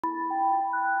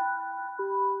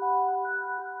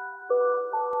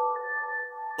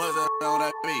What's that on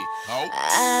that beat? Oh.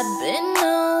 I've been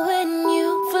knowing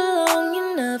you for long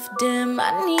enough, damn,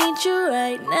 I need you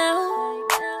right now.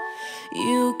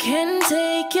 You can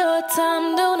take your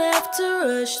time, don't have to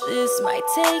rush, this might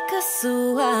take us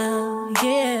a while,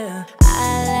 yeah.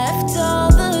 I left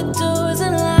all the doors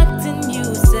unlocked and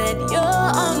you said you're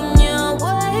on your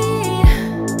way.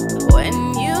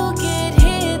 When you get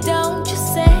here, don't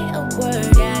just say a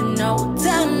word, got no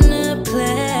time to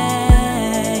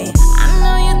play. I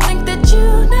know you think that you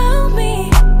know me,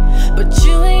 but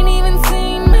you ain't even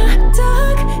seen my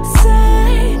dark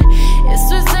side.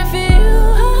 It's reserved for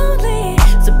you only,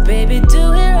 so baby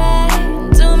do it right,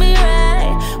 do me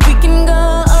right. We can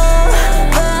go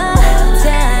over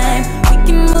time, we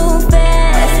can move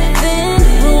fast, then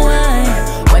rewind.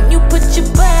 When you put your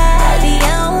body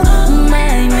on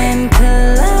mine and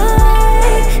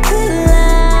collide,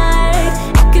 collide.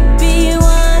 It could be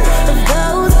one of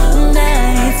those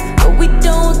nights, but we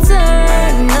don't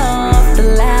turn off the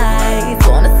lights.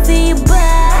 Wanna see your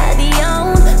body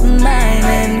on mine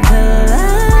and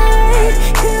collide,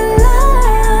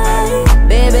 collide.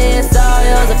 Baby, it's all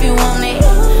yours if you want it,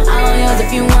 all yours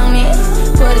if you want it.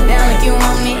 Put it down if you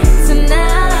want it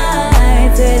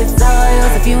tonight. Said it's all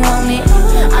yours if you want it,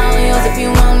 all yours if you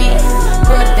want it.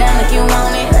 Put it down if you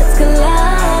want it, let's collide.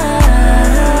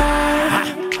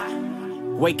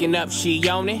 Waking up, she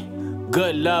on it.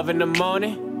 Good love in the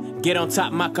morning. Get on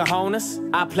top my cojones.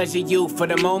 I pleasure you for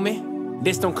the moment.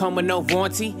 This don't come with no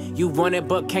warranty. You want it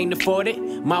but can't afford it.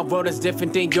 My world is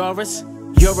different than yours.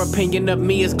 Your opinion of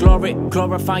me is glory,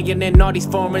 glorifying in all these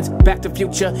foreigns. Back to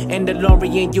Future and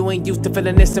DeLorean. You ain't used to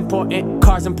feeling this important.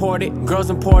 Cars imported, girls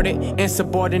imported,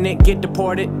 insubordinate, get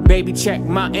deported. Baby, check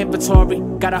my inventory.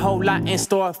 Got a whole lot in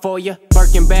store for you.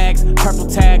 Birkin bags, purple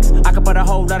tags. I could put a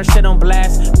whole lot of shit on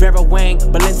blast. Vera Wang,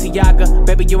 Balenciaga.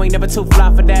 Baby, you ain't never too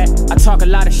fly for that. I talk a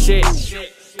lot of shit,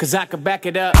 cause I could back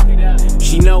it up.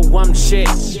 She know I'm shit,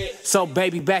 so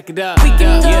baby, back it up. We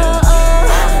can go